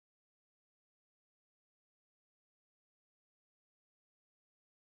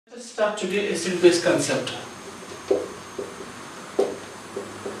Let's start today acid-base concept.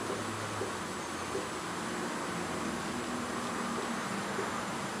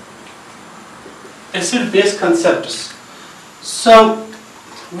 Acid-base concepts. So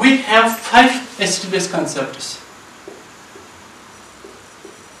we have 5 acid-base concepts.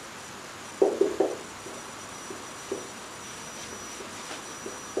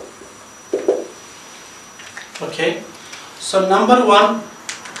 Okay. So number 1,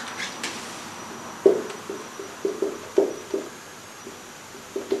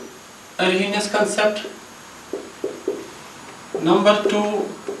 Arrhenius concept. Number 2,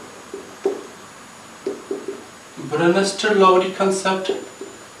 Bronsted-Lowry concept.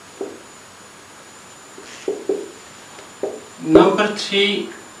 Number 3,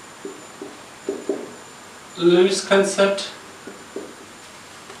 Lewis concept.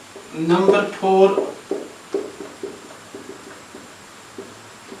 Number 4,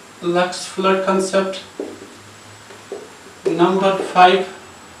 Lux-Flood concept. Number 5,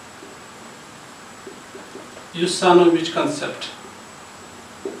 Usanovich concept.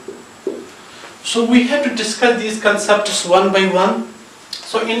 So we have to discuss these concepts one by one.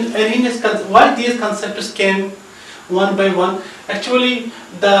 So in Arrhenius, why these concepts came one by one? Actually,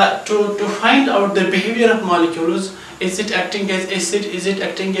 to find out the behavior of molecules, is it acting as acid, is it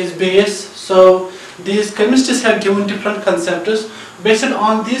acting as base? So these chemists have given different concepts. Based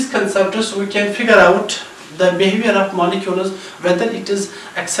on these concepts, we can figure out the behavior of molecules, whether it is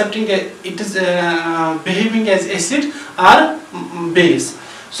behaving as acid or base.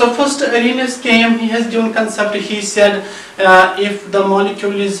 So first Arrhenius came, he has given concept. He said if the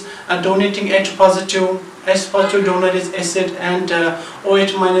molecule is donating H positive donor is acid and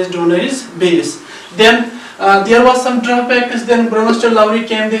OH minus donor is base. Then there was some drawbacks. Then Bronsted-Lowry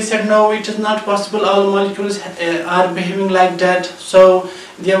came, they said no, it is not possible, all molecules are behaving like that. So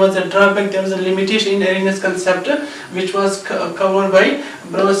there was a drawback, there was a limitation in Arrhenius concept which was covered by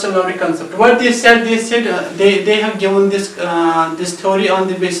Bronsted-Lowry concept. What they said, they have given this this theory on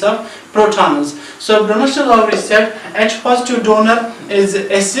the basis of protons. So Bronsted-Lowry said H positive donor is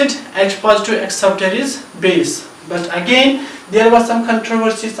acid, H positive acceptor is base. But again, there was some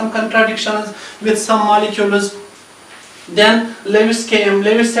controversy, some contradictions with some molecules. Then Lewis came.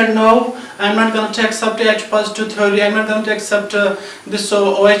 Lewis said no, I'm not going to accept H positive theory, I'm not going to accept this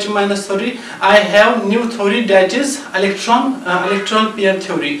OH minus theory. I have new theory, that is electron pair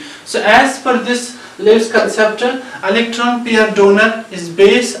theory. So as per this Lewis concept, electron pair donor is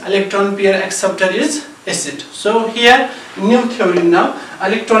base, electron pair acceptor is acid. So here new theory now,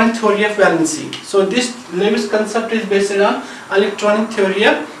 electronic theory of valency. So this Lewis concept is based on electronic theory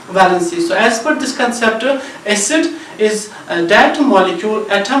of valency. So as per this concept, acid is that molecule,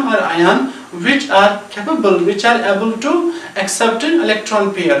 atom or ion which are able to accept an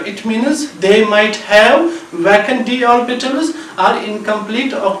electron pair. It means they might have vacant d orbitals or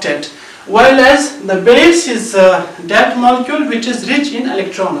incomplete octet. While as the base is that molecule which is rich in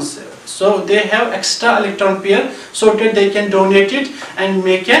electrons. So they have extra electron pair so that they can donate it and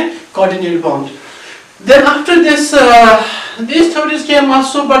make a coordinate bond. Then after this, these theories came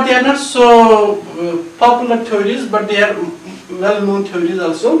also, but they are not so popular theories, but they are well-known theories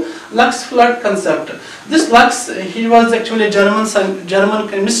also. Lux-Flood Concept. This Lux, he was actually a German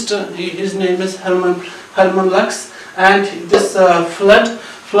chemist. His name is Hermann Lux. And this Flood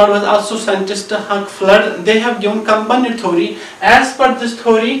was also scientist Flood. They have given combined theory. As per this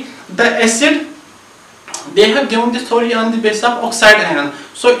theory, the acid, they have given this theory on the basis of oxide ion.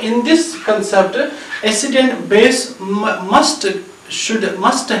 So in this concept, acid and base must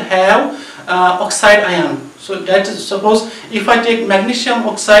have oxide ion. So that is, suppose if I take magnesium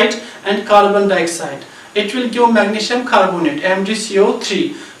oxide and carbon dioxide, it will give magnesium carbonate,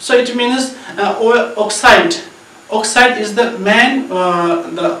 MgCO3. So it means oxide is the main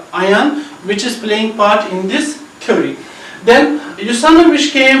the ion which is playing part in this theory. Then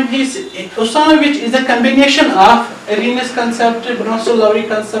Usanovich came. Usanovich is a combination of Arrhenius concept, Bronsted-Lowry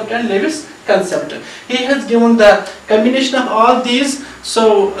concept and Lewis concept. He has given the combination of all these.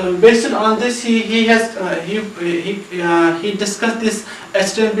 So based on this, he discussed this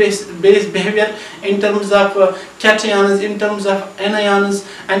acid base behavior in terms of cations, in terms of anions,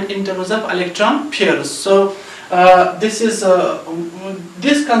 and in terms of electron pairs. So this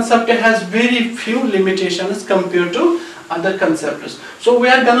concept has very few limitations compared to other concepts. So we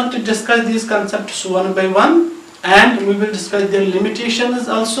are going to discuss these concepts one by one, and we will discuss their limitations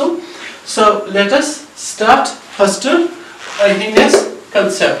also. So let us start first Arrhenius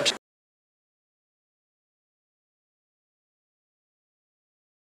concept.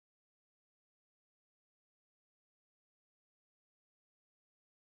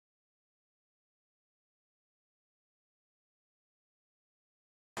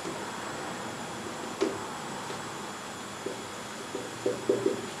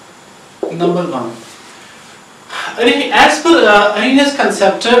 Number 1. As per Arrhenius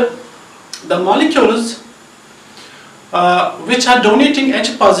concept, the molecules which are donating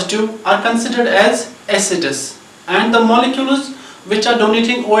H positive are considered as acids, and the molecules which are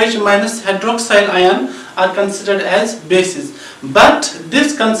donating OH minus hydroxyl ion are considered as bases. But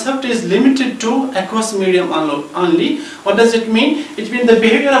this concept is limited to aqueous medium only. What does it mean? It means the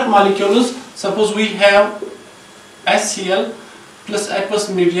behavior of molecules. Suppose we have HCl plus aqueous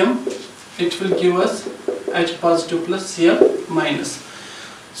medium, it will give us H positive plus Cl minus.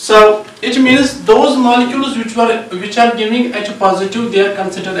 So it means those molecules which are giving H positive, they are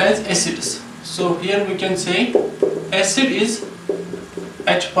considered as acids. So here we can say acid is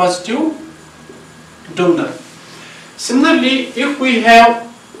H positive donor. Similarly, if we have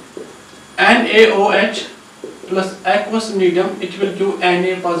NaOH plus aqueous medium, it will give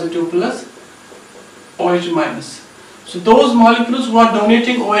Na positive plus OH minus. So those molecules who are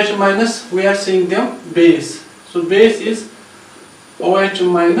donating OH minus, we are saying them base. So base is OH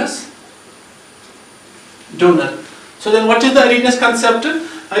minus donor. So then what is the Arrhenius concept?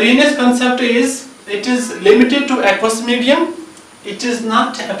 Arrhenius concept is, it is limited to aqueous medium. It is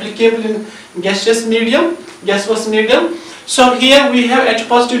not applicable in gaseous medium. So here we have H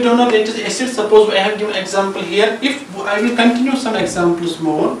positive donor, that is acid. Suppose I have given example here. If I will continue some examples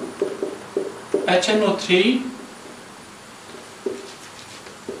more. HNO3,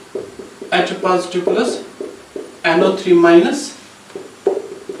 H positive plus NO3 minus,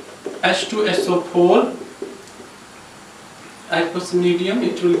 H2SO4, aqueous medium,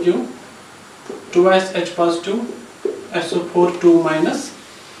 it will give twice H positive, SO4 2 minus.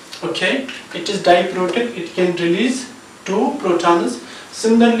 Okay, it is diprotic, it can release 2 protons.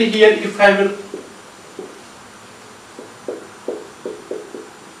 Similarly here, if I will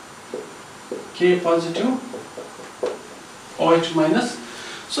K positive, OH minus.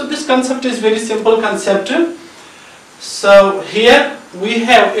 So this concept is very simple concept. So here we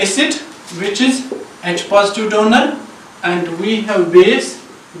have acid, which is H positive donor, and we have base,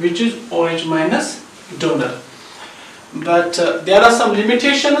 which is OH minus donor. But there are some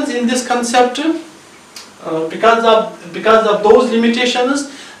limitations in this concept. Because of those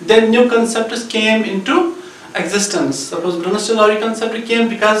limitations, then new concepts came into existence. Suppose Bronsted-Lowry concept came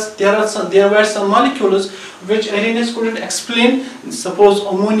because there were some molecules which Arrhenius couldn't explain. Suppose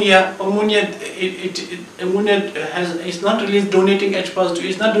ammonia is not really donating H positive,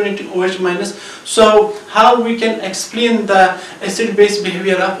 is not donating OH minus. So how we can explain the acid-base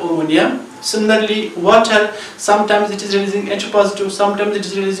behavior of ammonia? Similarly, water, sometimes it is releasing H positive, sometimes it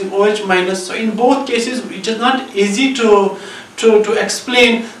is releasing OH minus. So in both cases, it is not easy to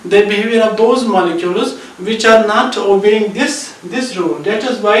explain the behavior of those molecules which are not obeying this rule. That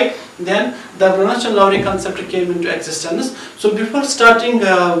is why then the Bronsted-Lowry concept came into existence. So before starting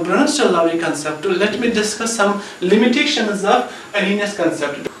Bronsted-Lowry concept, let me discuss some limitations of Arrhenius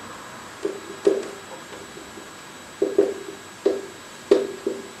concept.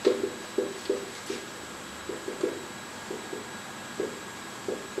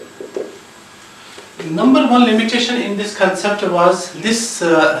 Number one limitation in this concept was this,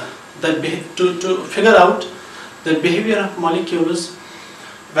 to figure out the behavior of molecules,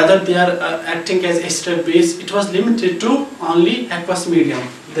 whether they are acting as acid or base. It was limited to only aqueous medium.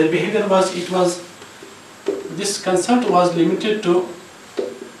 The behavior was, this concept was limited to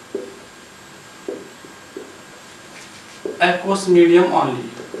aqueous medium only.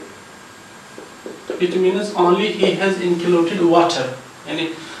 It means only he has included water,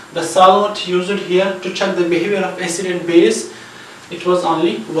 and the solvent used here to check the behavior of acid and base, it was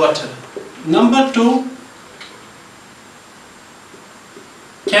only water. Number two,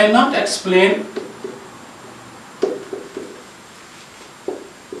 cannot explain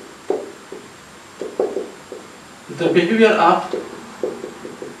the behavior of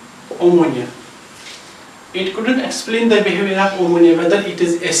ammonia. It couldn't explain the behavior of ammonia, whether it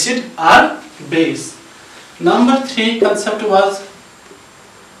is acid or base. Number three concept was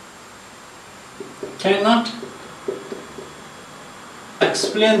cannot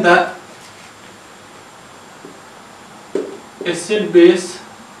explain the acid-base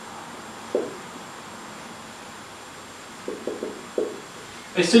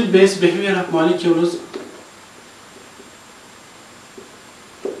behavior of molecules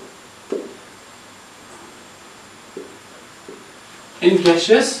in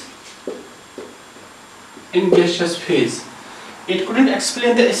gaseous phase. It couldn't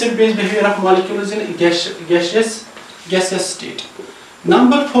explain the acid-base behavior of molecules in gaseous state.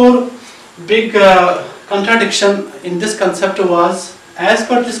 Number four big contradiction in this concept was, as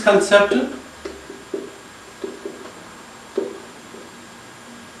per this concept,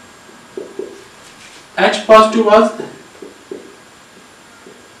 H positive was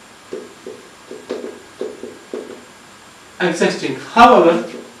existing. However,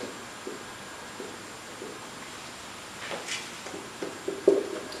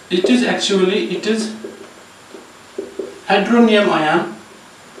 it is hydronium ion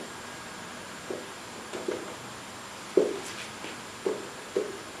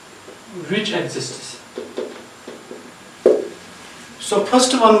which exists. So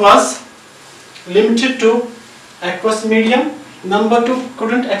first one was limited to aqueous medium. Number two,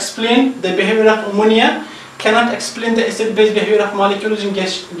 couldn't explain the behavior of ammonia, cannot explain the acid-base behavior of molecules in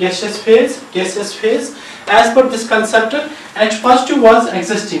gaseous phase. As per this concept, H positive was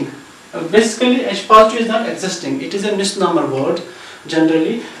existing. Basically, H positive is not existing. It is a misnomer word.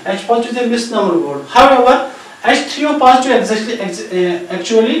 Generally, H positive is a misnomer word. However, H3O positive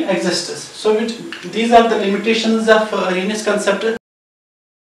actually exists. So these are the limitations of Arrhenius concept.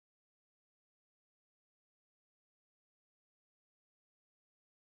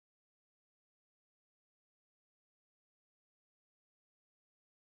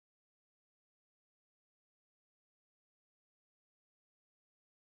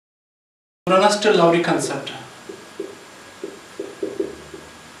 Bronsted-Lowry concept.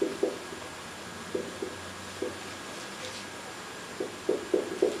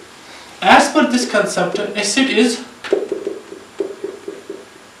 As per this concept, acid is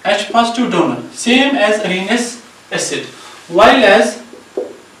H positive donor, same as Arrhenius acid, while as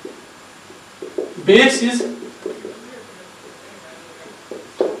base is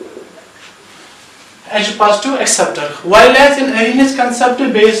H positive acceptor, while as in Arrhenius concept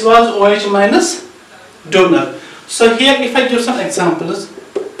base was OH minus donor. So here if I give some examples,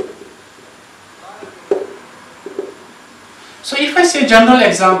 so if I say general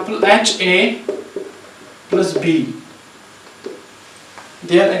example HA plus B,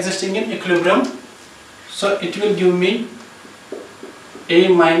 they are existing in equilibrium, so it will give me A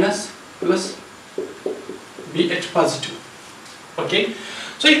minus plus BH positive. Okay.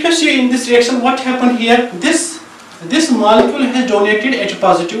 So if you see in this reaction, what happened here, this molecule has donated H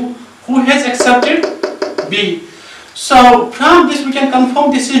positive, who has accepted B. So from this we can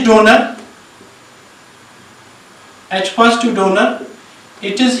confirm this is donor, H positive donor.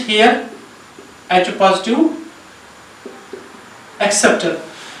 It is here H positive acceptor.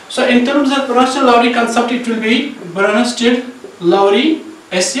 So in terms of Bronsted-Lowry concept, it will be Bronsted-Lowry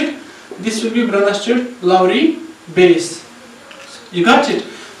acid, this will be Bronsted-Lowry base. You got it?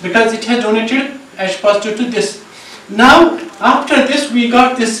 Because it has donated H positive to this. Now after this we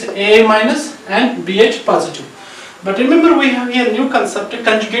got this A minus and BH positive. But remember we have here new concept,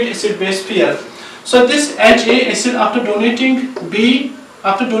 conjugate acid base pair. So this HA acid, after donating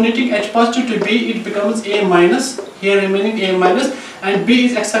H positive to B, it becomes A minus, here remaining A minus, and B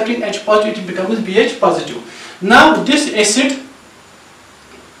is accepting H positive, it becomes BH positive. Now this acid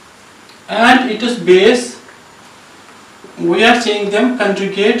and it is base, we are saying them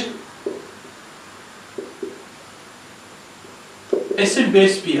conjugate acid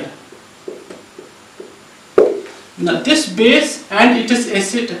base pair. Now this base and it is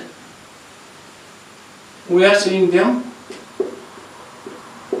acid, we are saying them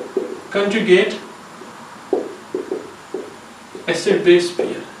conjugate acid base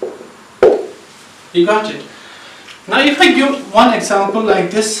pair. You got it? Now if I give one example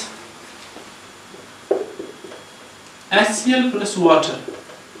like this, HCl plus water,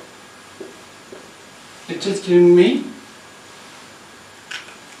 it is giving me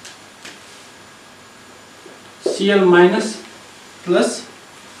Cl minus plus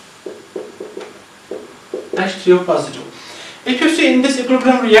H3O positive. If you see in this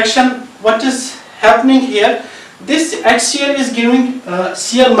equilibrium reaction, what is happening here, this HCl is giving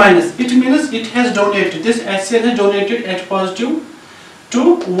Cl minus, it means it has donated, this HCl has donated H positive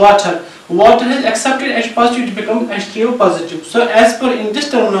to water. Water has accepted H positive, it becomes H3O positive. So as per in this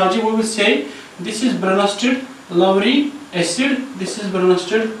terminology, we will say this is Bronsted-Lowry acid, this is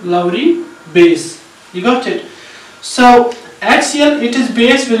Bronsted-Lowry base. You got it? So HCl, it is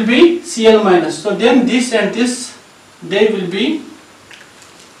base, will be Cl minus. So then this and this, they will be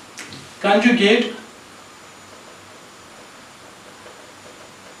conjugate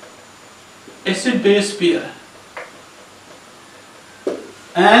acid base pair.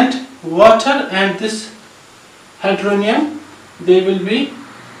 And water and this hydronium, they will be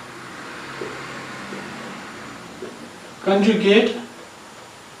conjugate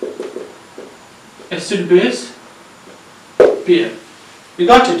acid base pair. You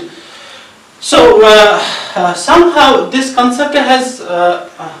got it? So somehow this concept has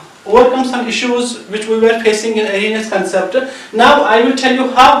overcome some issues which we were facing in Arrhenius concept. Now I will tell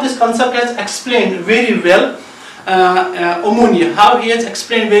you how this concept has explained very well ammonia, how he has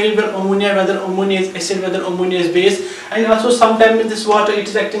explained very well ammonia, whether ammonia is acid, whether ammonia is base, and also sometimes in this water it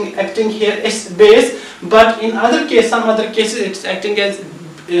is acting here as base, but in other case, some other cases it is acting as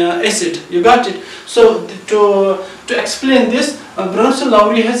acid. You got it? So to explain this,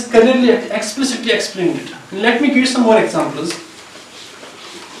 Bronsted-Lowry has clearly explicitly explained it. Let me give you some more examples.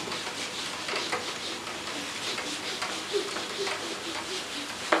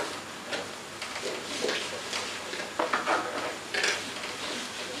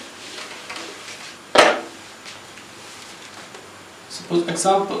 Suppose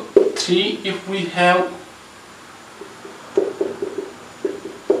example 3, if we have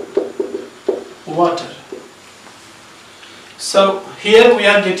water. So here we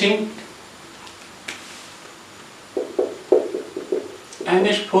are getting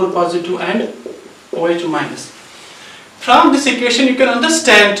NH4 positive and OH minus. From this equation you can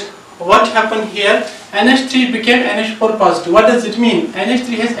understand what happened here. NH3 became NH4 positive. What does it mean?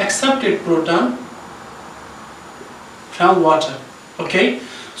 NH3 has accepted proton from water. Okay,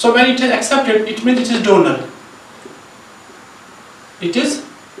 so when it is accepted, it means it is donor. It is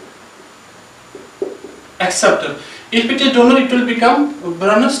acceptor. If it is donor, it will become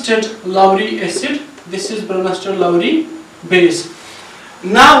Bronsted-Lowry acid. This is Bronsted-Lowry base.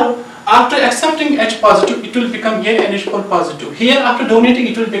 Now, after accepting H positive, it will become here NH4 positive. Here, after donating,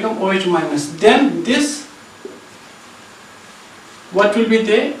 it will become OH minus. Then this, what will be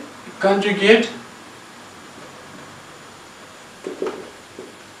the conjugate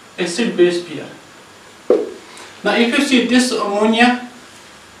acid base pair. Now, if you see this ammonia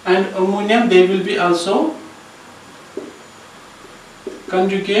and ammonium, they will be also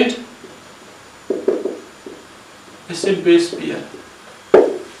conjugate acid base pair.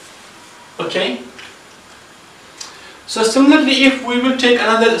 Okay. So similarly, if we will take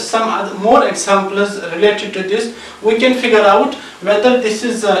more examples related to this, we can figure out whether this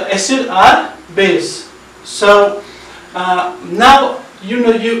is acid or base. So now you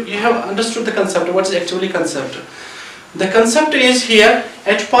have understood the concept. What is actually concept? The concept is here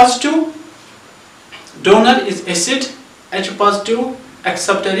H positive donor is acid, H positive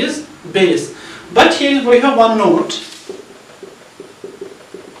acceptor is base. But here we have one note.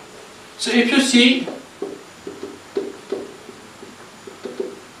 So if you see,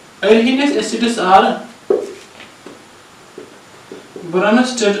 Arrhenius acids are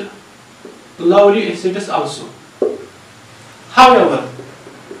Bronsted-Lowry acids also. However,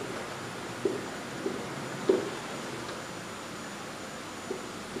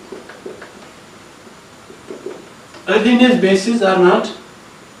 Arrhenius bases are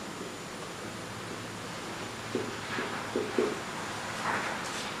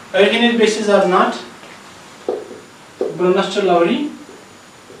not Bronsted-Lowry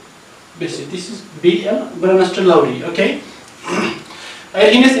bases. This is BL Bronsted-Lowry. Okay.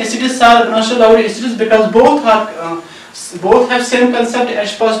 Arrhenius acids are Bronsted-Lowry acids because both have same concept,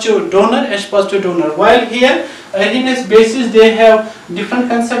 H positive donor, H positive donor. While here Arrhenius bases, they have different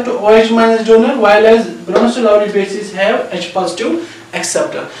concept, OH minus donor, while as Bronsted-Lowry bases have H positive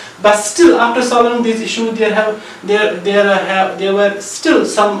acceptor. But still, after solving this issue, there were still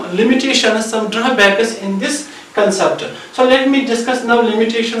some limitations, some drawbacks in this concept. So let me discuss now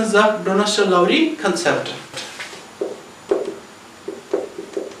limitations of Bronsted-Lowry concept.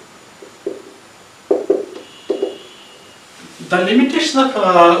 The limitation of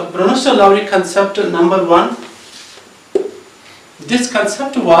Bronsted-Lowry concept, number 1, this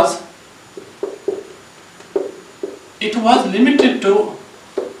concept was limited to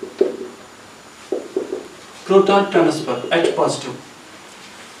proton transfer, H positive.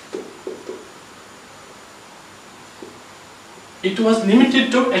 It was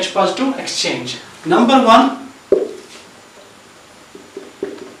limited to H positive exchange. Number 1,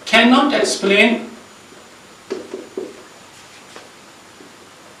 cannot explain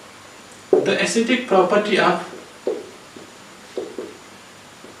the acidic properties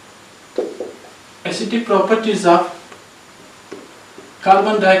of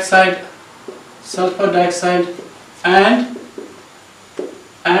carbon dioxide, sulfur dioxide, and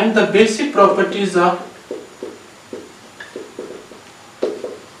the basic properties of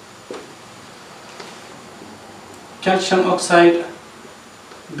calcium oxide,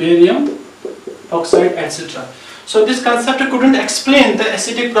 barium oxide, etc. So this concept couldn't explain the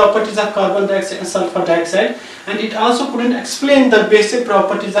acidic properties of carbon dioxide and sulfur dioxide, and it also couldn't explain the basic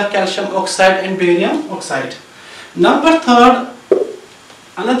properties of calcium oxide and barium oxide. Number 3,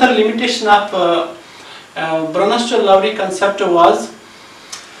 another limitation of Bronsted-Lowry concept was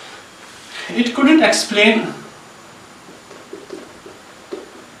it couldn't explain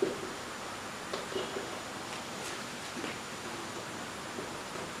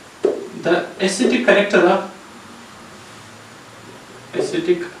the acidic character of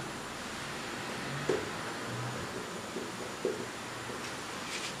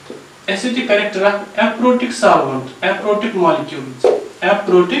aprotic solvent, aprotic molecules.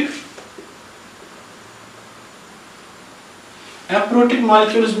 Aprotic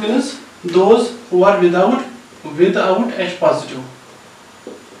molecules means those who are without H positive,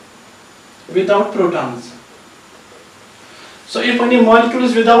 without protons. So if any molecule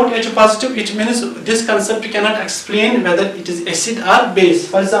is without H positive, it means this concept cannot explain whether it is acid or base.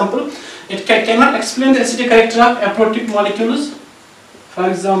 For example, it cannot explain the acidic character of aprotic molecules. For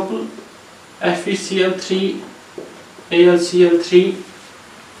example, FeCl3, AlCl3,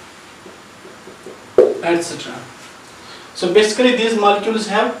 etc. So basically these molecules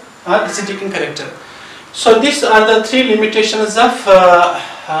are acidic in character. So these are the three limitations of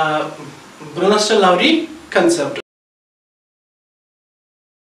Bronsted-Lowry concept.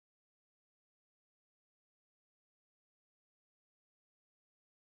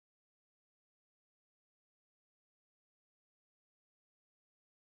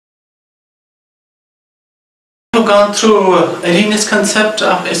 We have gone through Arrhenius concept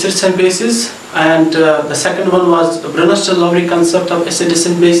of acids and bases, and the second one was Bronsted-Lowry concept of acids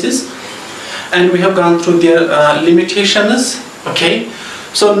and bases, and we have gone through their limitations. Okay,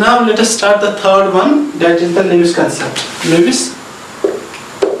 so now let us start the third one, that is the Lewis concept.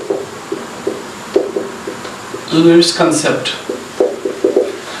 Lewis concept.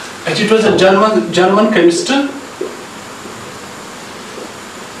 It was a German chemist.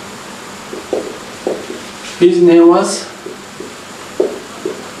 His name was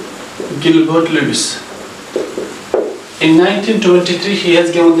Gilbert Lewis. In 1923 he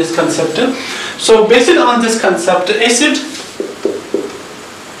has given this concept. So based on this concept, acid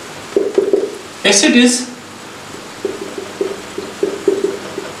is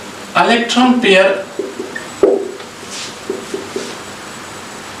electron pair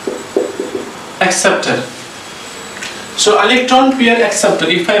acceptor. So electron pair acceptor,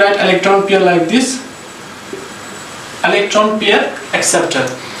 if I write electron pair like this, electron pair acceptor,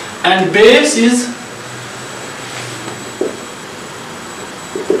 and base is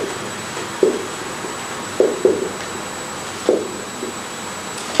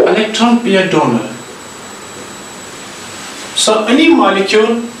electron pair donor. So any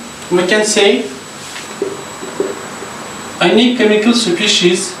molecule, we can say any chemical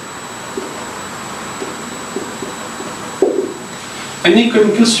species,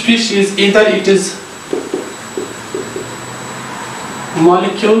 either it is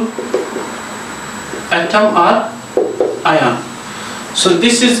molecule, atom or ion. So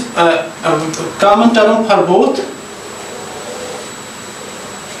this is a common term for both.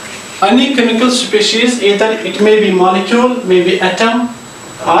 Any chemical species, either it may be molecule, maybe atom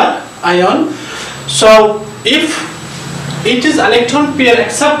or ion. So if it is electron pair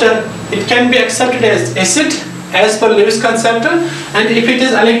acceptor, it can be accepted as acid as per Lewis concept, and if it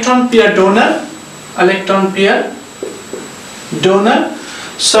is electron pair donor,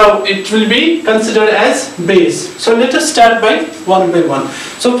 so it will be considered as base. So let us start by one.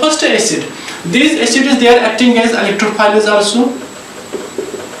 So first acid. These acids, they are acting as electrophiles also.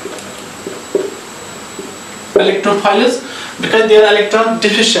 Electrophiles, because they are electron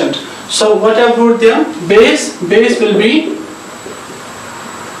deficient. So what about them? Base will be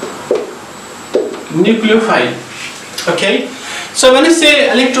nucleophile. Okay. So when I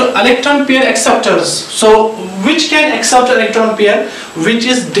say electron pair acceptors, so which can accept electron pair which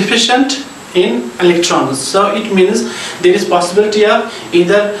is deficient in electrons? So it means there is possibility of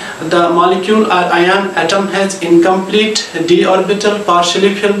either the molecule or ion atom has incomplete d orbital,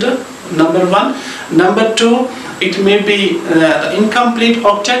 partially filled, number one. Number two, it may be incomplete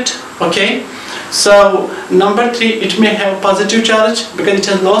octet. Okay. So number three, it may have positive charge because it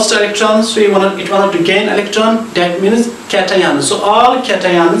has lost electrons, so it wanted to gain electron, that means cation. So all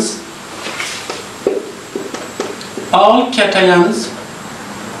cations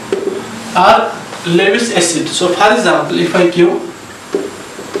are Lewis acid. So for example, if I give,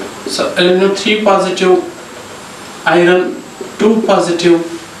 so aluminum 3 positive, iron 2 positive,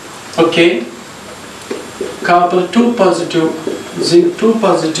 okay, copper 2 positive, zinc 2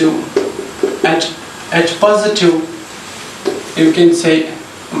 positive, H positive, you can say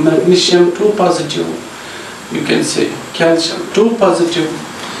magnesium 2 positive, you can say calcium 2 positive.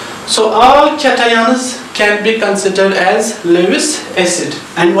 So all cations can be considered as Lewis acid.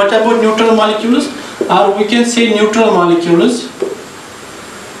 And what about neutral molecules, or we can say neutral molecules?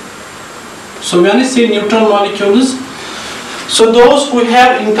 So when I say neutral molecules, so those who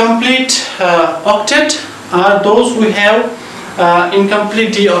have incomplete octet are those who have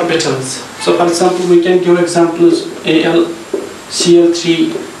incomplete d orbitals. So for example, we can give examples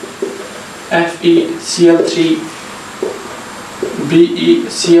AlCl3, FeCl3,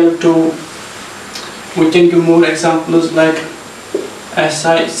 BeCl2. We can give more examples like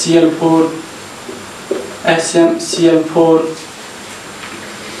SiCl4, SmCl4.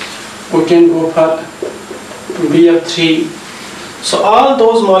 We can go for Bf3. So all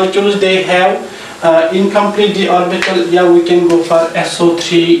those molecules, they have incomplete d orbital. Yeah, we can go for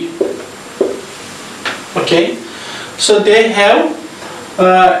SO3. Okay, so they have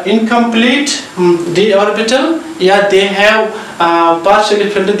incomplete d orbital. Yeah, they have partially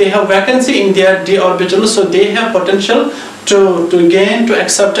filled, they have vacancy in their d orbital, so they have potential to gain, to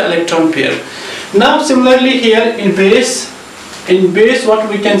accept electron pair. Now similarly here in base what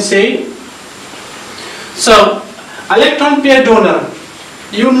we can say, so electron pair donor,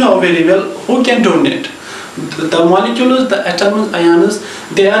 you know very well who can donate. The molecules, the atoms, ions,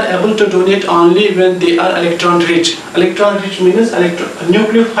 they are able to donate only when they are electron rich. Electron rich means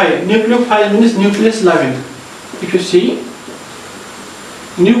nucleophile. Nucleophile means nucleus loving. If you see,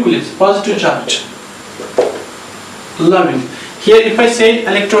 nucleus, positive charge, loving. Here if I say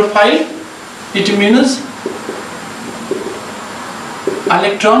electrophile, it means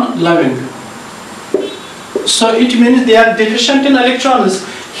electron loving. So it means they are deficient in electrons.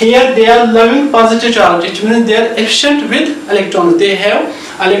 Here they are loving positive charge. It means they are efficient with electrons. They have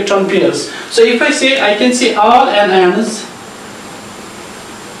electron pairs. So if I say, I can say all anions.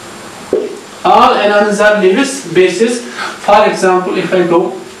 All anions are Lewis bases. For example, if I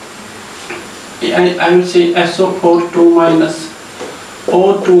go, I will say SO4 2 minus,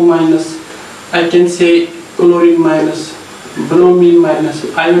 O2 minus. I can say chlorine minus, bromine minus,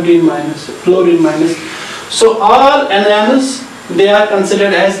 iodine minus, fluorine minus. So all anions, they are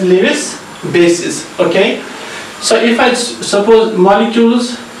considered as Lewis bases. Okay, so if I suppose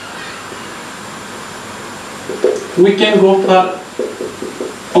molecules, we can go for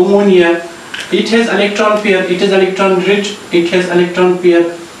ammonia. It has electron pair, it is electron rich, it has electron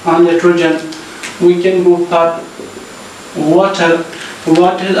pair on nitrogen. We can go for water.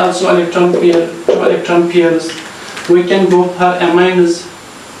 Water is also electron pair, 2 electron pairs. We can go for amines.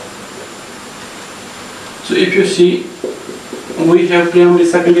 So if you see, we have primary,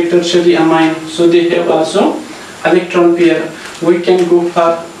 secondary, tertiary amine, so they have also electron pair. We can go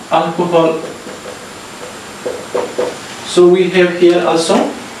for alcohol. So we have here also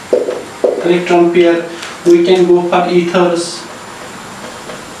electron pair. We can go for ethers.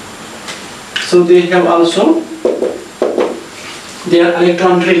 So they have also, they are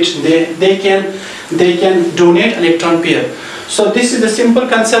electron rich. They can donate electron pair. So this is the simple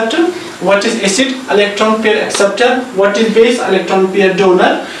concept. What is acid? Electron pair acceptor. What is base? Electron pair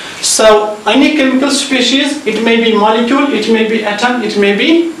donor. So any chemical species, it may be molecule, it may be atom, it may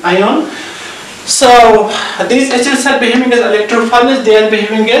be ion. So these acids are behaving as electrophiles, they are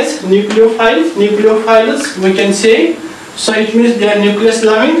behaving as nucleophiles. Nucleophiles we can say, so it means they are nucleus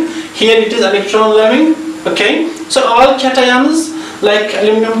loving. Here it is electron loving. Okay, so all cations like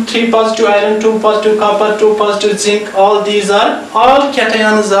aluminum 3 positive, iron 2 positive, copper 2 positive, zinc, all these are, all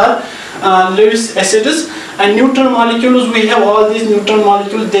cations are Lewis acids. And neutral molecules, we have all these neutral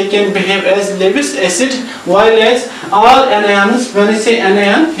molecules, they can behave as Lewis acid, while as all anions, when I say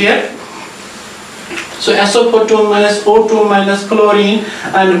anion here, so SO4 2 minus, O2 minus, chlorine,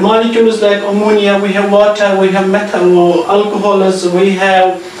 and molecules like ammonia, we have water, we have methanol, alcohols, we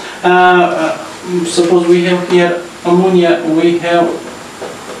have suppose we have here ammonia, we have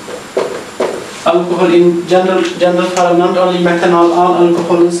alcohol in general form, not only methanol, all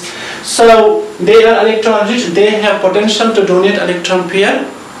alcohols. So they are electron rich, they have potential to donate electron pair.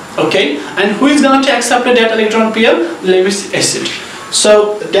 Okay, and who is going to accept that electron pair? Lewis acid.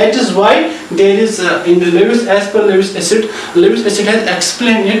 So that is why there is in the Lewis, as per Lewis acid has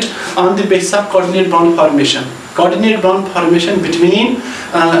explained it on the basis of coordinate bond formation. Coordinate bond formation between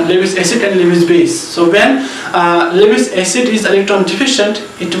Lewis acid and Lewis base. So when Lewis acid is electron deficient,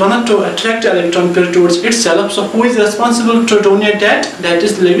 it wanted to attract electron pair towards itself. So who is responsible to donate that? That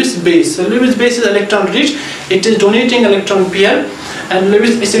is Lewis base. So Lewis base is electron rich, it is donating electron pair, and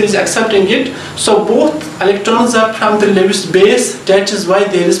Lewis acid is accepting it. So both electrons are from the Lewis base. That is why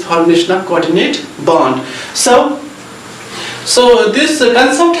there is formation of coordinate bond. So this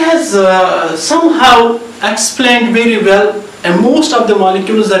concept has somehow explained very well, and most of the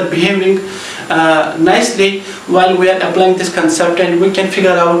molecules are behaving nicely while we are applying this concept, and we can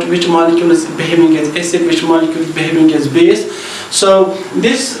figure out which molecule is behaving as acid, which molecule is behaving as base. So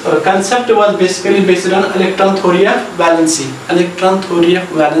this concept was basically based on electron theory of valency. Electron theory of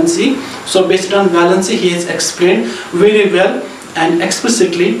valency. So based on valency, he has explained very well and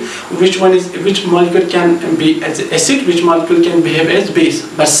explicitly which molecule can be as acid, which molecule can behave as base.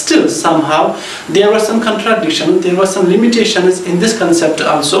 But still somehow there was some contradiction, there were some limitations in this concept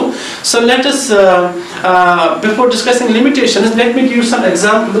also. So let us before discussing limitations, let me give you some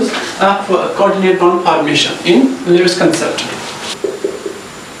examples of coordinate bond formation in Lewis concept.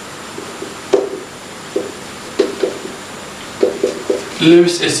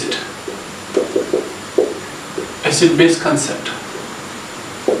 Lewis acid base concept.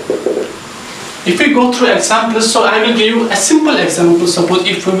 If we go through examples, so I will give you a simple example. Suppose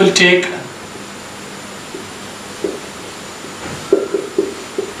if we will take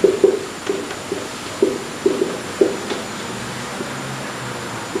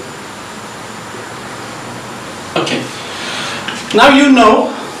okay. Now you know,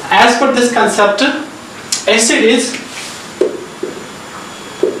 as per this concept, acid is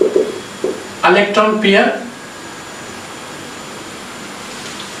electron pair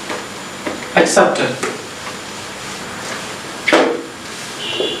accepted,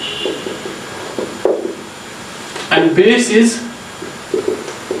 and base is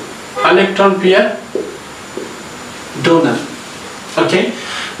electron pair donor. Okay.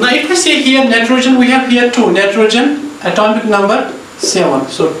 Now if I say here nitrogen, we have here 2. Nitrogen atomic number 7.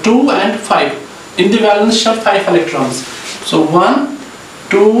 So 2 and 5. In the valence shell 5 electrons. So 1,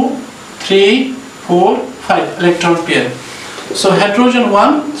 2, 3, 4, 5 electron pair. So hydrogen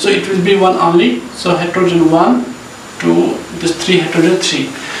 1, so it will be 1 only. So hydrogen 1, 2, this 3, hydrogen 3.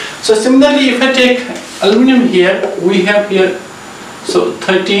 So similarly, if I take aluminum here, we have here so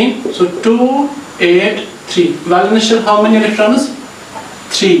 13. So 2, 8, 3. Valence shell, how many electrons?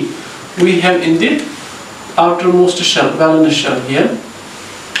 3. We have in the outermost shell, valence shell here.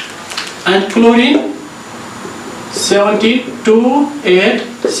 And chlorine 17, 2, 8,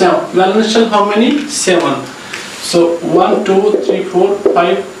 7. Valence shell, how many? 7. So 1, 2, 3, 4,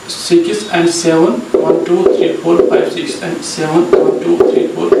 5, 6 and 7. 1, 2, 3, 4, 5, 6 and 7. 1, 2, 3,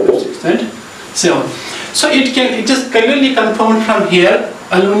 4, 5, 6 and 7. So it is clearly confirmed from here.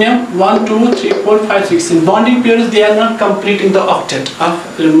 Aluminum 1, 2, 3, 4, 5, 6. In bonding pairs, they are not complete in the octet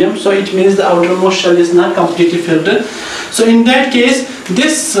of aluminum. So it means the outermost shell is not completely filled. So in that case,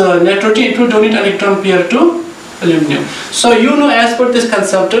 this nitrogen, it will donate electron pair to aluminum. So you know, as per this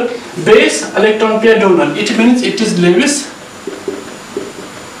concept, base electron pair donor, it means it is Lewis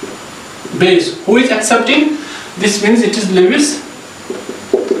base. Who is accepting? This means it is Lewis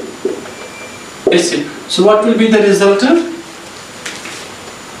acid. So what will be the resultant?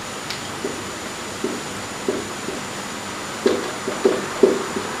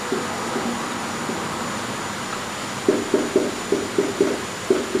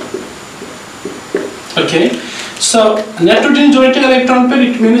 Okay. So nitrogen donating electron pair,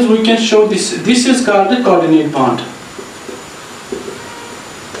 it means we can show this. This is called the coordinate bond.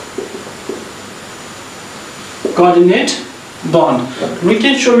 Coordinate bond. We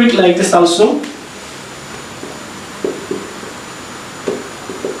can show it like this also.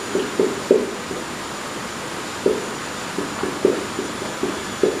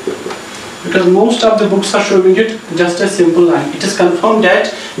 Because most of the books are showing it just a simple line. It is confirmed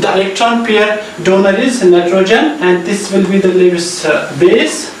that the electron pair donor is nitrogen, and this will be the Lewis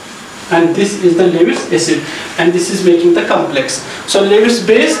base, and this is the Lewis acid, and this is making the complex. So Lewis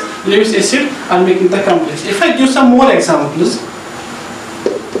base, Lewis acid are making the complex. If I give some more examples,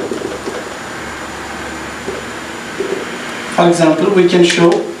 for example, we can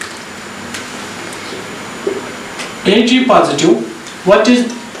show Ag positive. What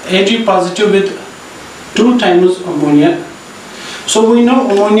is Ag positive with 2 times ammonia? So we know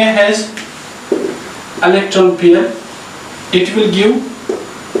ammonia has electron pair. It will give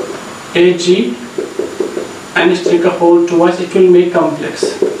Ag, and if take a whole twice, it will make complex.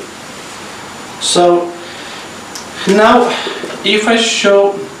 So now if I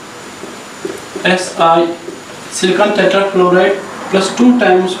show Si, silicon tetrafluoride plus 2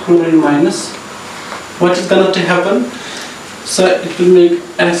 times fluorine minus, what is going to happen? So it will make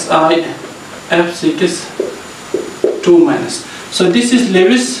Si F6 2 minus. So this is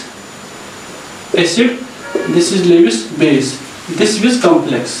Lewis acid, this is Lewis base, this is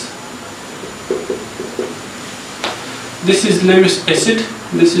complex. This is Lewis acid,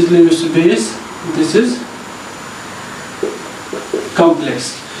 this is Lewis base, this is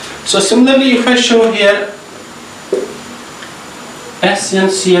complex. So similarly, if I show here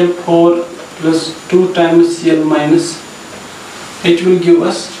SnCl4 plus 2 times Cl minus, it will give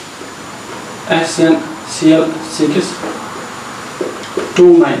us SnCl6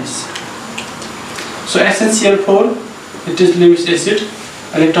 2 minus. So SnCl4, it is Lewis acid,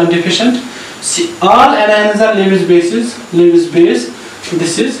 electron deficient. See, all anions are Lewis bases, Lewis base.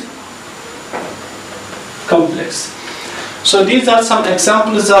 This is complex. So these are some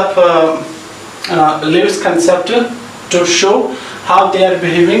examples of Lewis concept to show how they are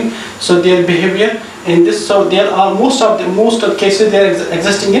behaving. So their behavior in this. So there are most of the cases they are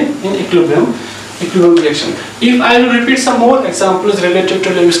existing in equilibrium reaction. If I will repeat some more examples related to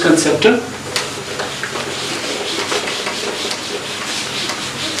Lewis concept.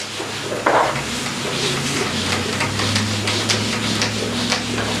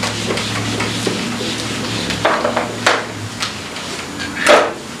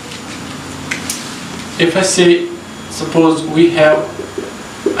 If I say, suppose we have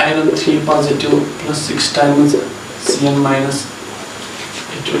iron 3 positive plus 6 times Cn minus,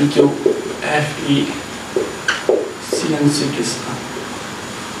 it will give Fe Cn6 is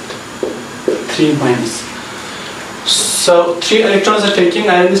 3 minus. So 3 electrons are taking,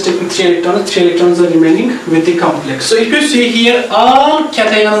 iron is taking 3 electrons are remaining with the complex. So if you see here, all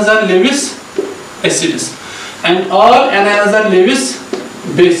cations are Lewis acids and all anions are Lewis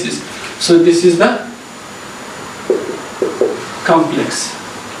bases. So this is the complex.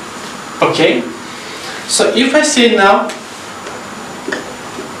 Okay, so if I say now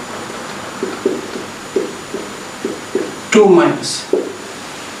two minus,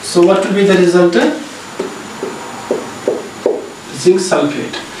 so what will be the result? Zinc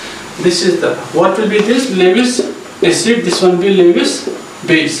sulfate. This is the, what will be this? Lewis acid, this one will be Lewis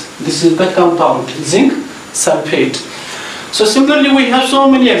base. This is the compound, zinc sulfate. So similarly we have so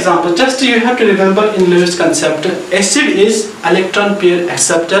many examples. Just you have to remember in Lewis concept, acid is electron pair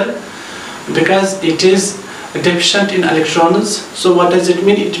acceptor because it is deficient in electrons. So what does it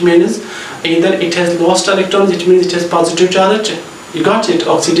mean? It means either it has lost electrons, it means it has positive charge. You got it?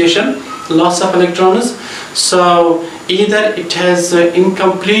 Oxidation, loss of electrons. So either it has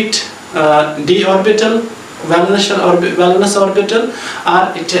incomplete d orbital, valence orbital,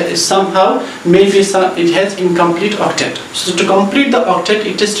 or it is somehow maybe it has incomplete octet. So to complete the octet,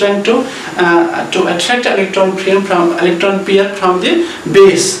 it is trying to attract electron pair from the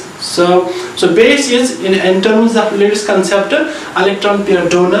base. So base is in terms of Lewis concept, electron pair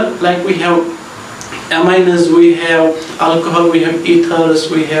donor. Like we have amines, we have alcohol, we have ethers,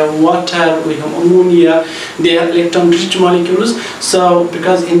 we have water, we have ammonia. They are electron rich molecules. So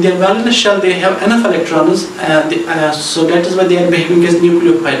because in their valence shell they have enough electrons, so that is why they are behaving as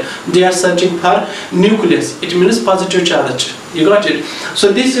nucleophile. They are searching for nucleus. It means positive charge. You got it?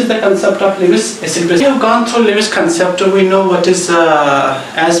 So this is the concept of Lewis acid base. We have gone through Lewis concept. We know what is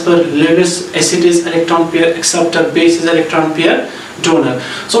as per Lewis, acid is electron pair acceptor, base is electron pair donor.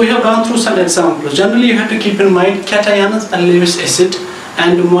 So we have gone through some examples. Generally you have to keep in mind cations are Lewis acid,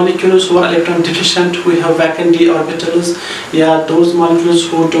 and molecules who are electron deficient, we have vacant d orbitals. Yeah, those molecules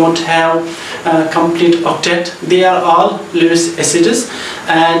who don't have complete octet, they are all Lewis acids.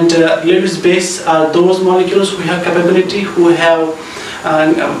 And Lewis base are those molecules who have capability, which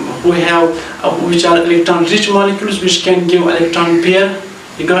are electron rich molecules, which can give electron pair.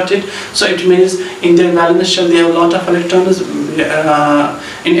 You got it? So it means in their valence shell they have a lot of electrons.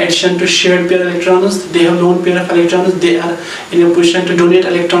 In addition to shared pair electrons, they have lone pair of electrons. They are in a position to donate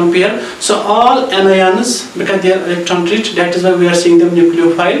electron pair. So all anions, because they are electron rich, that is why we are seeing them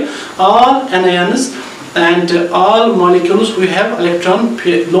nucleophile. All anions and all molecules we have electron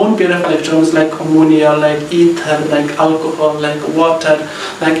lone pair of electrons, like ammonia, like ether, like alcohol, like water,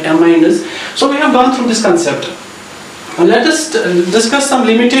 like amines. So we have gone through this concept. Let us discuss some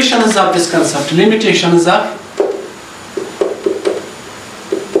limitations of this concept. Limitations of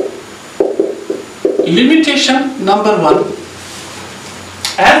limitation number 1.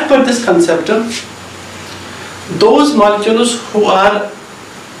 As per this concept, those molecules who are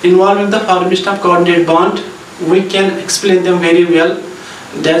involved in the formation of coordinate bond, we can explain them very well.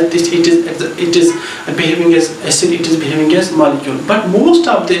 That it is behaving as acid, it is behaving as molecule. But most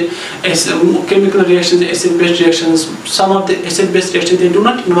of the chemical reactions, acid-base reactions, some of the acid-base reactions, they do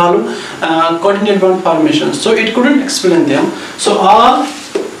not involve coordinate bond formation. So it couldn't explain them. So all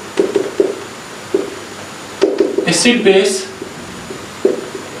acid-base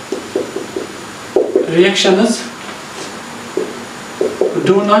reactions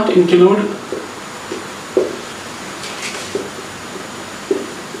do not include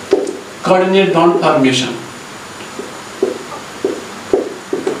coordinate bond formation.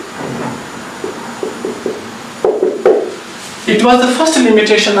 It was the first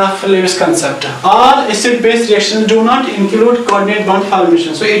limitation of Lewis concept. All acid-base reactions do not include coordinate bond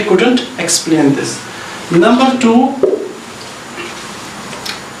formation, so it couldn't explain this. Number 2,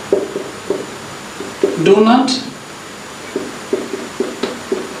 do not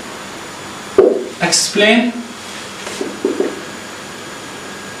explain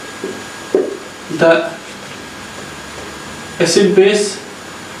the acid base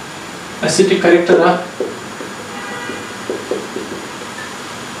acidic character of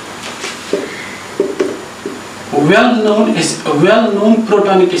well-known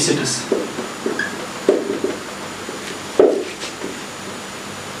protonic acids.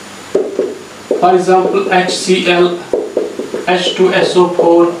 For example, HCl,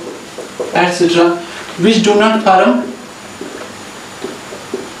 H2SO4, etc., which do not form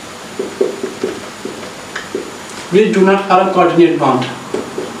coordinate bond.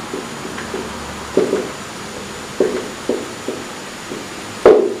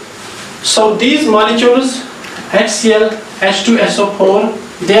 So these molecules HCl, H2SO4,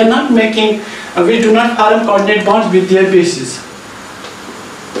 they are not making, we do not form coordinate bonds with their bases.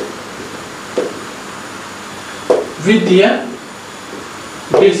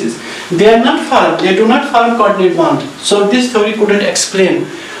 They are not formed, they do not form coordinate bond. So this theory couldn't explain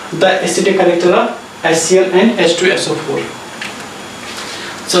the acidic character of HCl and H2SO4.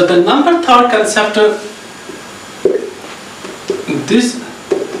 So the number third concept, this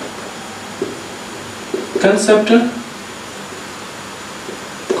concept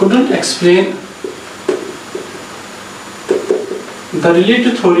couldn't explain the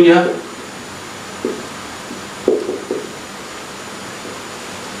relative theory of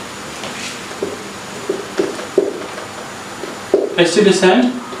acid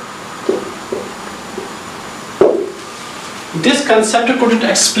descent. This concept couldn't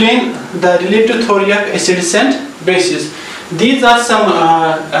explain the relative theory of acid descent bases. These are some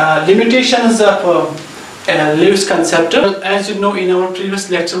limitations of Lewis concept. As you know, in our previous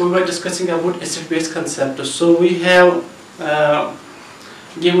lecture we were discussing about acid-base concept. So we have 5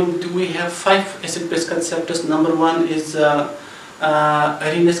 acid-base concepts. Number 1 is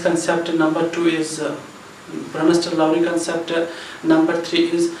Arrhenius concept. Number 2 is Bronsted-Lowry concept. Number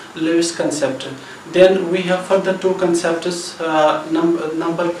 3 is Lewis concept. Then we have further 2 concepts.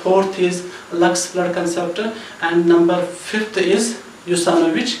 Number 4th is Lux-Flood concept, and number 5th is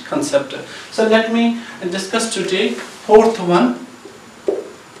Usanovich concept. So let me discuss today 4th one,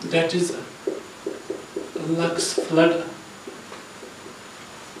 that is Lux-Flood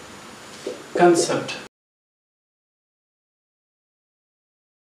concept.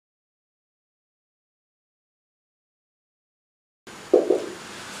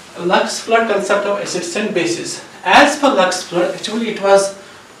 Lux-Flood concept of acids and bases. As per Lux-Flood, actually it was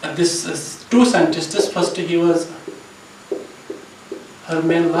this 2 scientists. First he was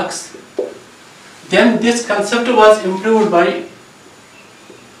Hermann Lux. Then this concept was improved by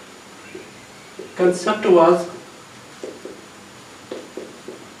Lux-Flood.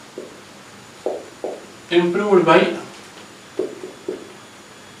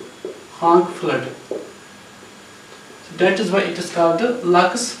 That is why it is called the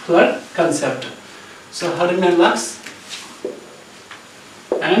Lux-Flood concept. So Hermann Lux,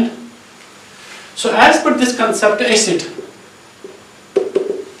 and so as per this concept, acid.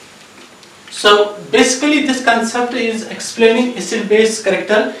 So basically this concept is explaining acid-base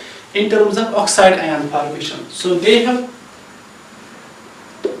character in terms of oxide ion formation. So they have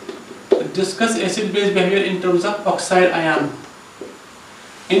discussed acid-base behavior in terms of oxide ion.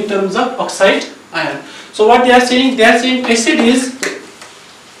 So what they are saying acid is,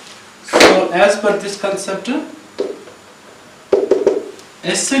 so as per this concept,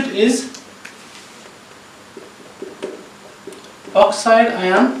 acid is oxide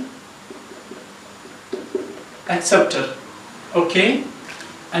ion acceptor, okay,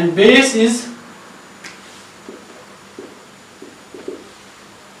 and base is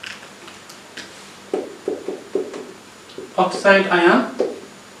oxide ion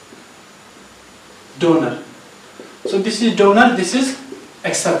donor. So this is donor, this is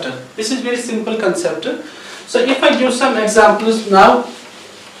acceptor. This is very simple concept. So if I give some examples now,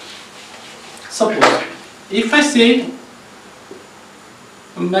 suppose if I say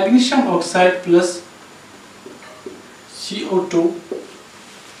magnesium oxide plus CO2,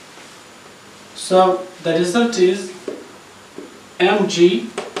 so the result is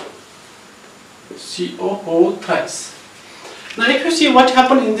MgCO4 thrice. Now if you see what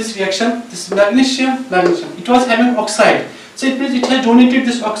happened in this reaction, this magnesium, it was having oxide. So it means it has donated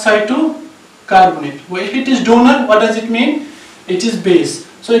this oxide to carbonate. Well, if it is donor, what does it mean? It is base.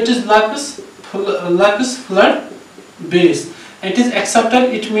 So it is Lux-Flood base. It is acceptor,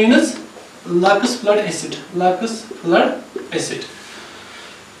 it means Lux-Flood acid.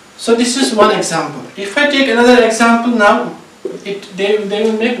 So this is one example. If I take another example now, they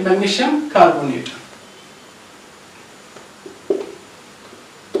will make magnesium carbonate.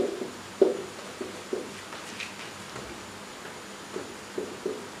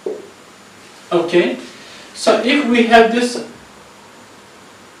 Okay, so if we have this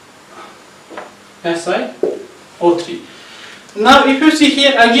SiO3. Now if you see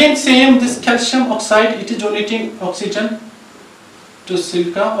here again same, this calcium oxide, it is donating oxygen to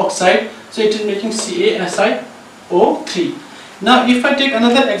silica oxide, so it is making CaSiO3. Now if I take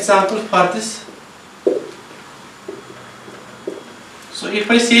another example for this, so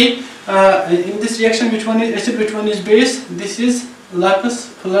if I say in this reaction which one is acid, which one is base, this is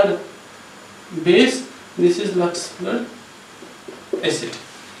Lux-Flood base, this is Lux-Flood acid,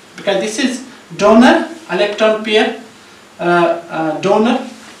 because this is donor electron pair, donor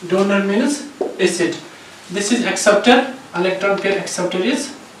means acid, this is acceptor, electron pair acceptor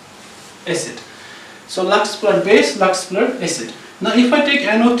is acid. So Lux-Flood base, Lux-Flood acid. Now if I take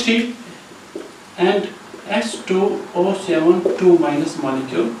NO3 and H2O7 2-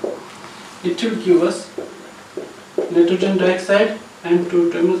 molecule, it will give us nitrogen dioxide and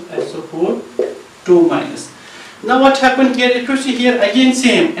 2 times SO4 2-. Now what happened here, if you see here again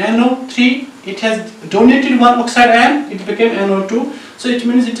same, NO3, it has donated one oxide ion, it became NO2, so it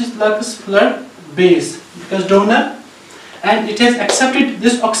means it is Lux-Flood base, because donor, and it has accepted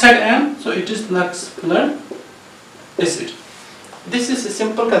this oxide ion, so it is Lux-Flood acid. This is a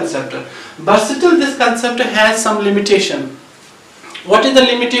simple concept, but still this concept has some limitation. What is the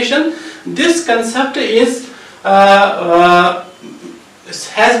limitation? This concept is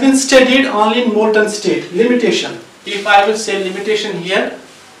has been studied only in molten state. Limitation, if I will say limitation here,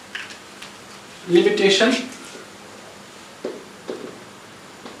 limitation,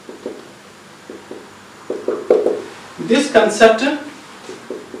 this concept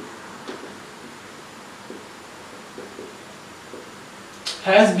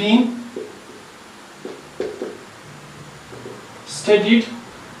has been studied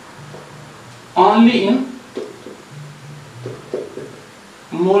only in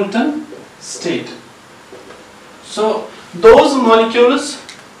molten state. So those molecules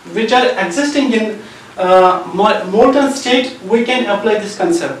which are existing in molten state, we can apply this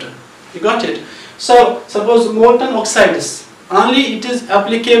concept. You got it? So suppose molten oxides, only it is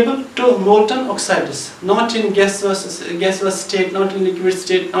applicable to molten oxides, not in gaseous state, not in liquid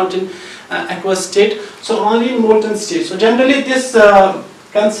state, not in aqueous state, so only in molten state. So generally this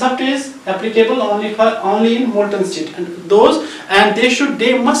concept is applicable only in molten state, and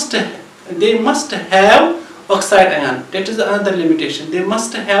they must have oxide ion. That is another limitation. They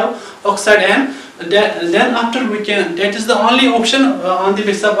must have oxide ion. Then after we can, that is the only option on the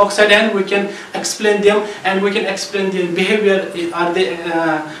basis of oxide ion we can explain them, and we can explain their behavior. Are they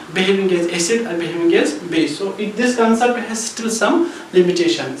behaving as acid or behaving as base? So this concept has still some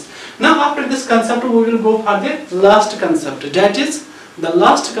limitations. Now after this concept we will go for the last concept. That is, the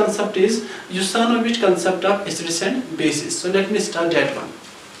last concept is Usanovich concept of acids and bases. So let me start that one.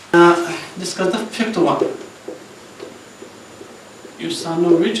 Discuss the fifth one.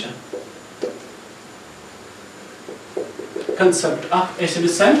 Usanovich concept of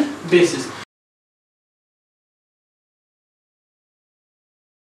acids and bases.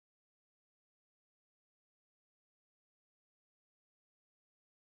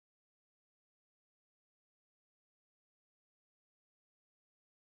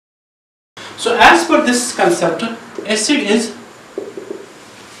 So as per this concept, acid is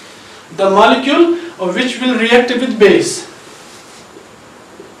the molecule which will react with base.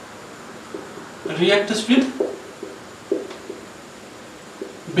 Reacts with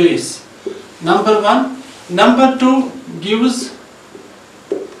base. Number one. Number two, gives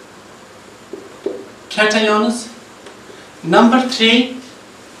cations. Number three,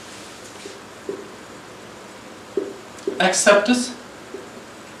 accepts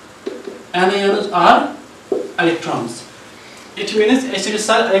anions or electrons. It means acids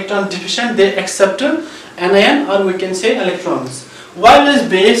are electron deficient, they accept anion or we can say electrons. While as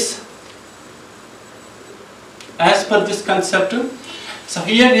base, as per this concept, so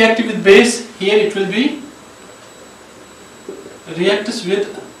here reactive with base, here it will be reacts with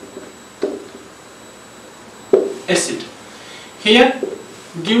acid. Here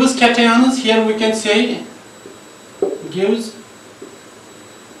gives cations, here we can say gives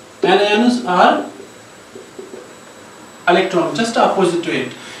anions or electrons, just opposite to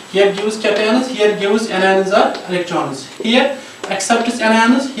it. Here gives cations, here gives anions or electrons. Here accepts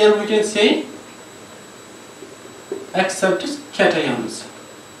anions, here we can say accepts cations.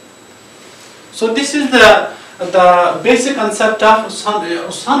 So this is the basic concept of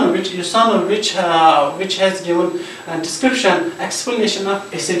Usanovich, which has given a description, explanation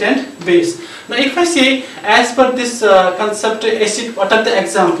of acid and base. Now if I say as per this concept acid, what are the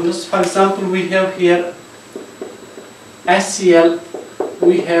examples? For example, we have here HCl,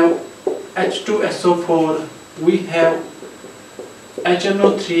 we have H2SO4, we have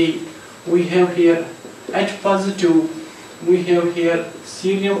HNO3, we have here H positive, we have here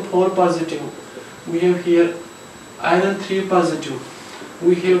cerium 4 positive, we have here iron 3 positive,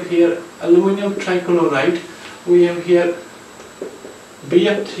 we have here aluminum trichloride, we have here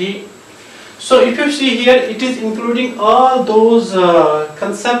BF3. So if you see here, it is including all those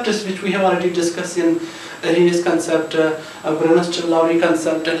concepts which we have already discussed in Arrhenius concept, Bronsted-Lowry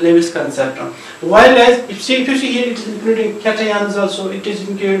concept, and Lewis concept. While as if you see here, it is including cations also. It is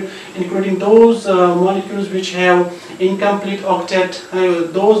including those molecules which have incomplete octet,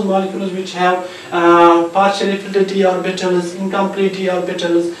 those molecules which have partially filled d orbitals, incomplete d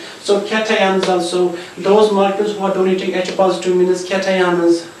orbitals. So cations also, those molecules who are donating H positive means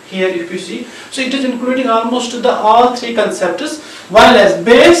cations. Here if you see, so it is including almost all three concepts. While as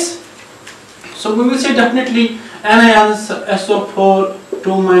base, so we will say definitely anions SO4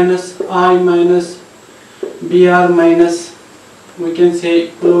 2 minus, I minus, Br minus, we can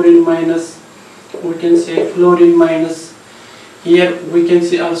say chlorine minus, we can say fluorine minus. Here we can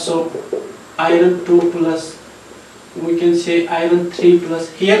see also iron 2 plus, we can say iron 3 plus.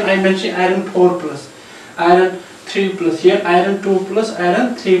 Here I mentioned iron 4 plus, iron 3 plus, here iron 2 plus,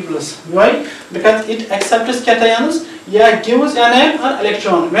 iron 3 plus. Why? Because it accepts cations, yeah, gives anion or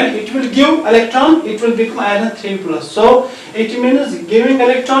electron. When it will give electron, it will become iron 3 plus. So it means giving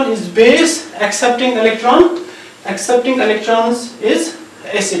electron is base, accepting electrons is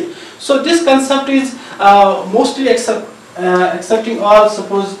acid. So this concept is mostly accepting all.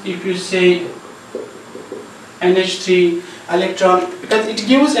 Suppose if you say NH3 electron, because it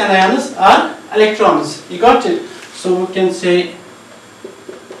gives anions or electrons. You got it? So we can say,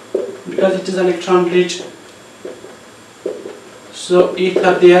 because it is electron rich, so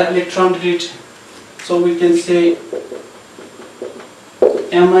ether they are electron rich, so we can say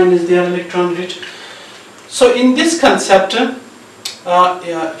amine is their electron rich. So in this concept,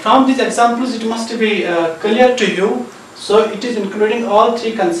 from these examples it must be clear to you. So it is including all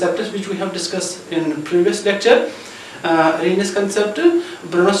three concepts which we have discussed in previous lecture: Arrhenius concept,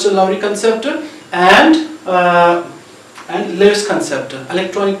 Bronsted-Lowry concept, and Lewis concept,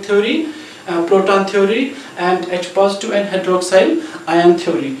 electronic theory, proton theory, and H positive and hydroxyl ion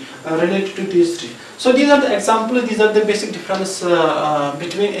theory related to these three. So these are the examples, these are the basic difference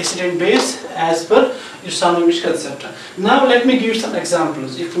between acid and base as per Usanovich concept. Now let me give you some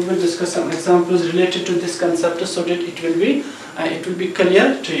examples. If we will discuss some examples related to this concept, so that it will be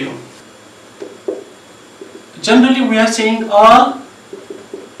clear to you. Generally we are saying all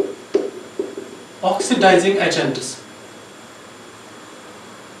oxidizing agents.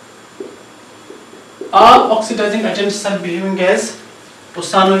 All oxidizing agents are behaving as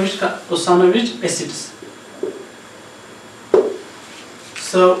Usanovich acids.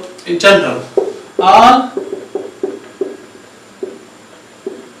 So in general, all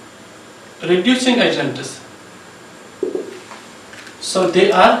reducing agents, so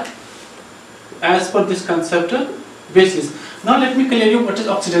they are, as per this concept, bases. Now let me clear you what is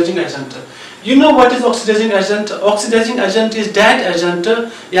oxidizing agent. You know what is oxidizing agent? Oxidizing agent is that agent,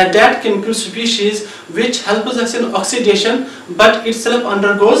 that chemical species which helps us in oxidation, but itself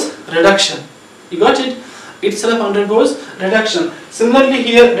undergoes reduction. You got it? Itself undergoes reduction. Similarly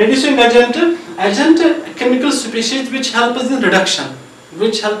here, reducing agent chemical species which help us in reduction,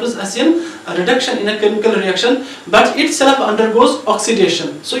 which helps us in a reduction in a chemical reaction, but itself undergoes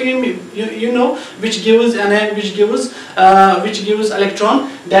oxidation. So you know which gives anion, which gives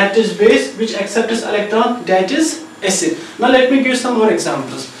electron, that is base, which accepts electron, that is acid. Now let me give some more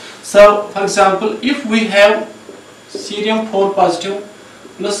examples. So for example, if we have cerium 4 positive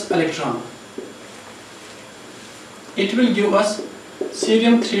plus electron, it will give us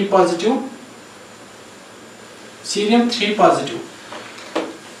cerium 3 positive, cerium 3 positive.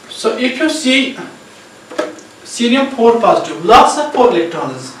 So if you see cerium 4 positive, lots of 4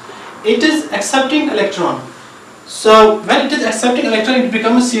 electrons, it is accepting electron. So when it is accepting electron, it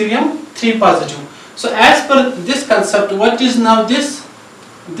becomes cerium 3 positive. So as per this concept, what is now this?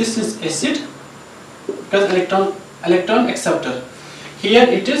 This is acid, because electron acceptor. Here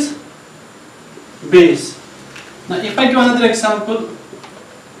it is base. Now if I give another example,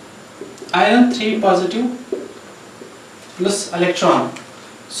 iron 3 positive plus electron,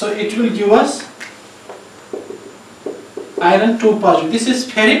 so it will give us iron 2 positive. This is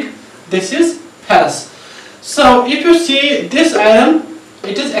ferric, this is ferrous. So if you see this iron,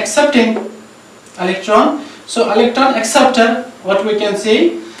 it is accepting electron. So electron acceptor, what we can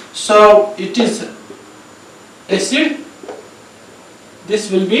say, so it is acid, this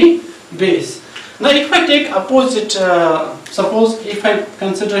will be base. Now if I take opposite, suppose if I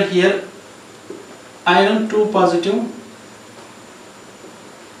consider here iron 2 positive,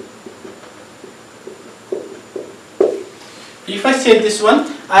 if I say this one,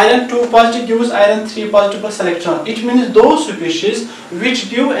 iron 2 positive gives iron 3 positive plus electron. It means those species which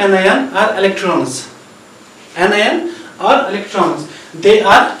give anion are electrons. Anion or electrons, they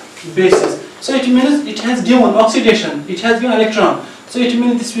are bases. So it means it has given oxidation, it has given electron. So it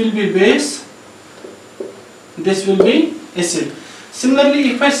means this will be base, this will be acid.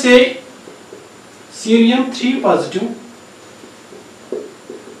 Similarly, if I say cerium 3 positive,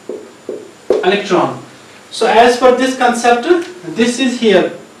 electron. So as per this concept, this is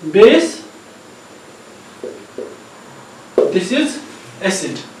here base, this is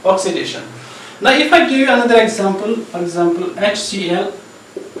acid, oxidation. Now if I give you another example, for example HCl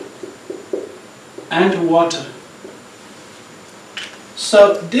and water.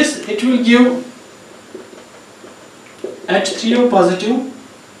 So this, it will give H3O positive,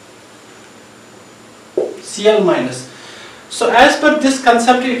 Cl minus. So as per this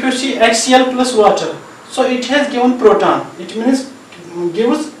concept, if you see HCl plus water, so it has given proton, it means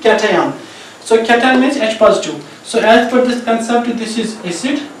gives cation. So cation means H positive. So as per this concept, this is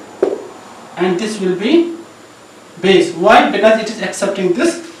acid and this will be base. Why? Because it is accepting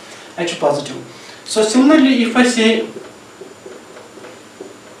this H positive. So similarly, if I say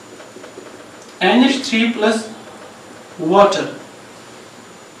NH3 plus water,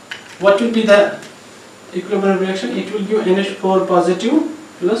 what will be the equilibrium reaction? It will give NH4 positive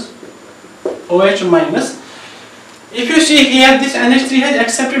plus OH minus. If you see here, this NH3 has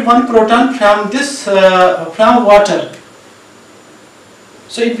accepted one proton from this from water,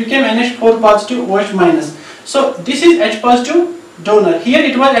 so it became NH4 positive OH minus. So this is H positive donor. Here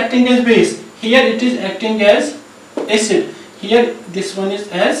it was acting as base, here it is acting as acid, here this one is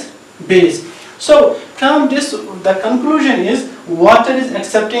as base. So from this, the conclusion is water is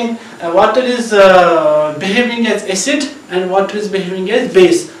accepting, water is behaving as acid and water is behaving as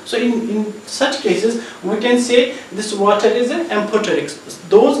base. So in such cases, we can say this water is an amphoteric.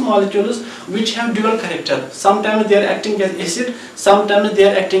 Those molecules which have dual character, sometimes they are acting as acid, sometimes they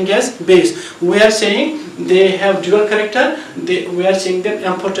are acting as base. We are saying they have dual character, we are saying them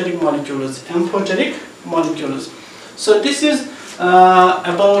amphoteric molecules. Amphoteric molecules. So this is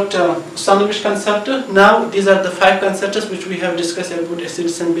about Usanovich concept. Now these are the 5 concepts which we have discussed about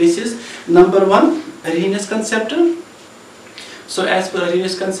acids and bases. Number 1, Arrhenius concept. So as per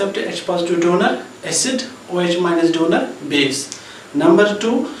Arrhenius concept, H positive donor acid, OH minus donor base. Number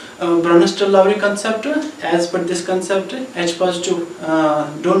 2, Bronsted-Lowry concept. As per this concept, H positive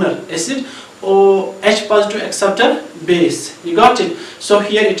donor acid, H positive acceptor base. You got it? So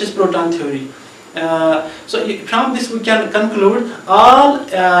here it is proton theory. So from this we can conclude all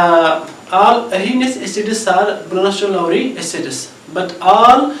Arrhenius acids are Bronsted-Lowry acids, but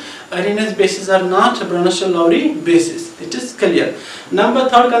all Arrhenius bases are not Bronsted-Lowry bases. It is clear. Number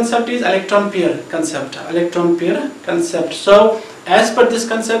 3rd concept is electron pair concept. Electron pair concept. So as per this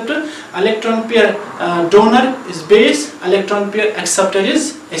concept, electron pair donor is base, electron pair acceptor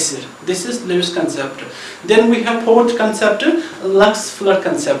is acid. This is Lewis concept. Then we have 4th concept, Lux-Flood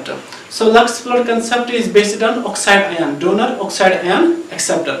concept. So Lux-Flood concept is based on oxide ion donor, oxide ion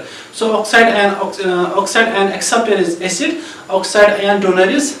acceptor. So oxide ion acceptor is acid, oxide ion donor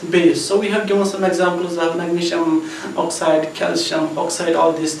is base. So we have given some examples of magnesium oxide, calcium oxide,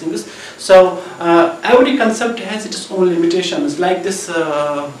 all these things. So every concept has its own limitations. Like this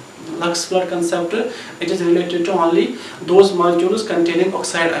Lux-Flood concept, it is related to only those molecules containing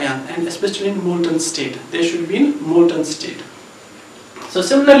oxide ion, and especially in molten state. They should be in molten state. So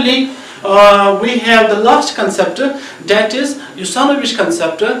similarly, we have the last concept, that is Usanovich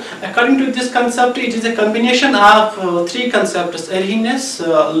concept. According to this concept, it is a combination of 3 concepts: Arrhenius,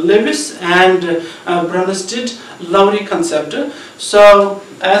 Lewis and Bronsted-Lowry concept. So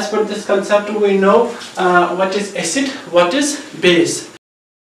as per this concept, we know what is acid, what is base.